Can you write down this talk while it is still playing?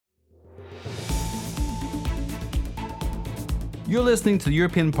You're listening to the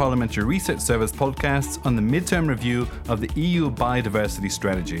European Parliamentary Research Service podcasts on the midterm review of the EU biodiversity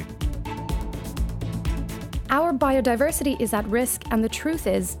strategy. Our biodiversity is at risk, and the truth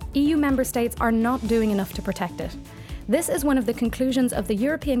is, EU member states are not doing enough to protect it. This is one of the conclusions of the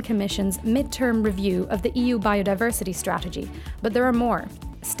European Commission's midterm review of the EU biodiversity strategy, but there are more.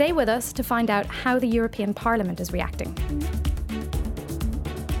 Stay with us to find out how the European Parliament is reacting.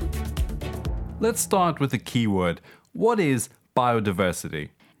 Let's start with the keyword. What is biodiversity?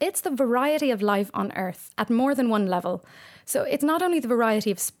 It's the variety of life on Earth at more than one level. So it's not only the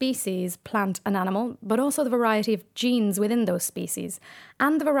variety of species, plant and animal, but also the variety of genes within those species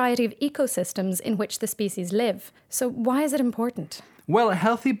and the variety of ecosystems in which the species live. So why is it important? Well,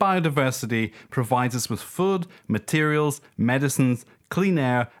 healthy biodiversity provides us with food, materials, medicines, clean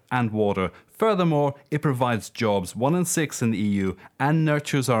air and water. Furthermore, it provides jobs, 1 in 6 in the EU, and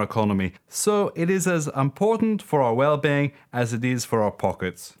nurtures our economy. So it is as important for our well-being as it is for our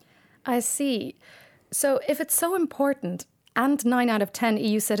pockets. I see. So if it's so important, and 9 out of 10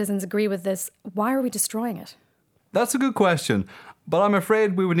 EU citizens agree with this, why are we destroying it? That's a good question, but I'm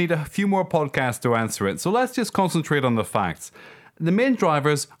afraid we would need a few more podcasts to answer it. So let's just concentrate on the facts. The main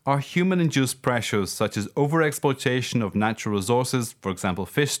drivers are human-induced pressures such as overexploitation of natural resources, for example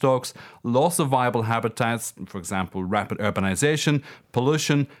fish stocks, loss of viable habitats, for example rapid urbanization,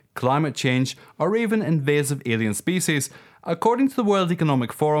 pollution, climate change, or even invasive alien species. According to the World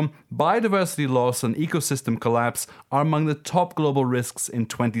Economic Forum, biodiversity loss and ecosystem collapse are among the top global risks in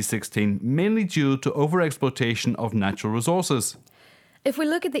 2016, mainly due to overexploitation of natural resources. If we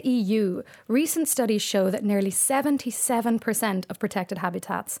look at the EU, recent studies show that nearly 77% of protected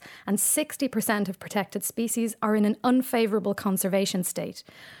habitats and 60% of protected species are in an unfavourable conservation state.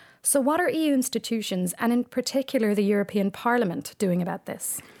 So what are EU institutions, and in particular the European Parliament, doing about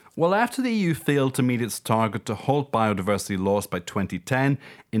this? Well, after the EU failed to meet its target to halt biodiversity loss by 2010,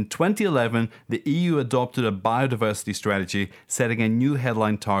 in 2011, the EU adopted a biodiversity strategy, setting a new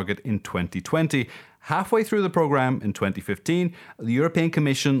headline target in 2020. Halfway through the programme in 2015, the European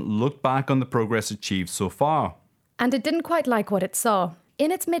Commission looked back on the progress achieved so far. And it didn't quite like what it saw.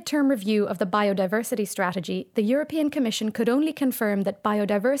 In its midterm review of the biodiversity strategy, the European Commission could only confirm that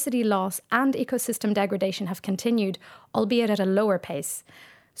biodiversity loss and ecosystem degradation have continued, albeit at a lower pace.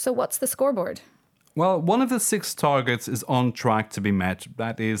 So what's the scoreboard? Well, one of the 6 targets is on track to be met,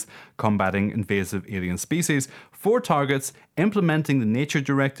 that is, combating invasive alien species. 4 targets, implementing the nature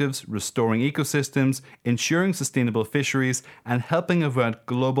directives, restoring ecosystems, ensuring sustainable fisheries, and helping avert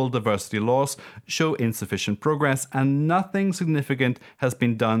global diversity loss, show insufficient progress, and nothing significant has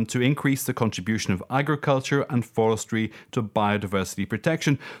been done to increase the contribution of agriculture and forestry to biodiversity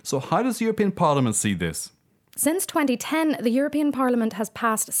protection. So how does the European Parliament see this? Since 2010, the European Parliament has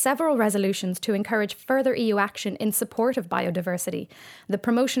passed several resolutions to encourage further EU action in support of biodiversity, the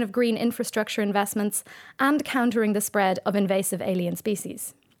promotion of green infrastructure investments, and countering the spread of invasive alien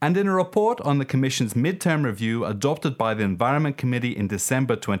species. And in a report on the Commission's midterm review adopted by the Environment Committee in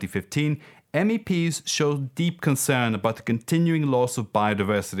December 2015, MEPs showed deep concern about the continuing loss of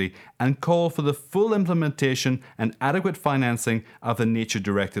biodiversity and call for the full implementation and adequate financing of the nature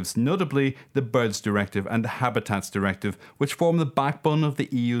directives, notably the Birds Directive and the Habitats Directive, which form the backbone of the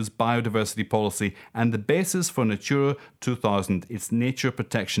EU's biodiversity policy and the basis for Natura 2000, its nature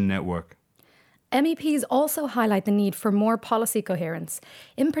protection network. MEPs also highlight the need for more policy coherence,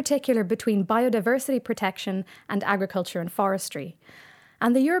 in particular between biodiversity protection and agriculture and forestry.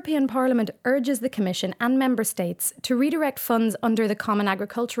 And the European Parliament urges the Commission and Member States to redirect funds under the Common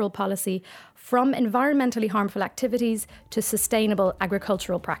Agricultural Policy from environmentally harmful activities to sustainable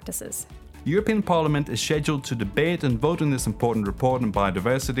agricultural practices. The European Parliament is scheduled to debate and vote on this important report on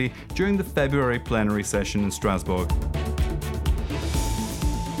biodiversity during the February plenary session in Strasbourg.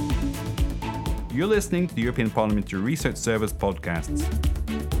 You're listening to the European Parliamentary Research Service podcasts.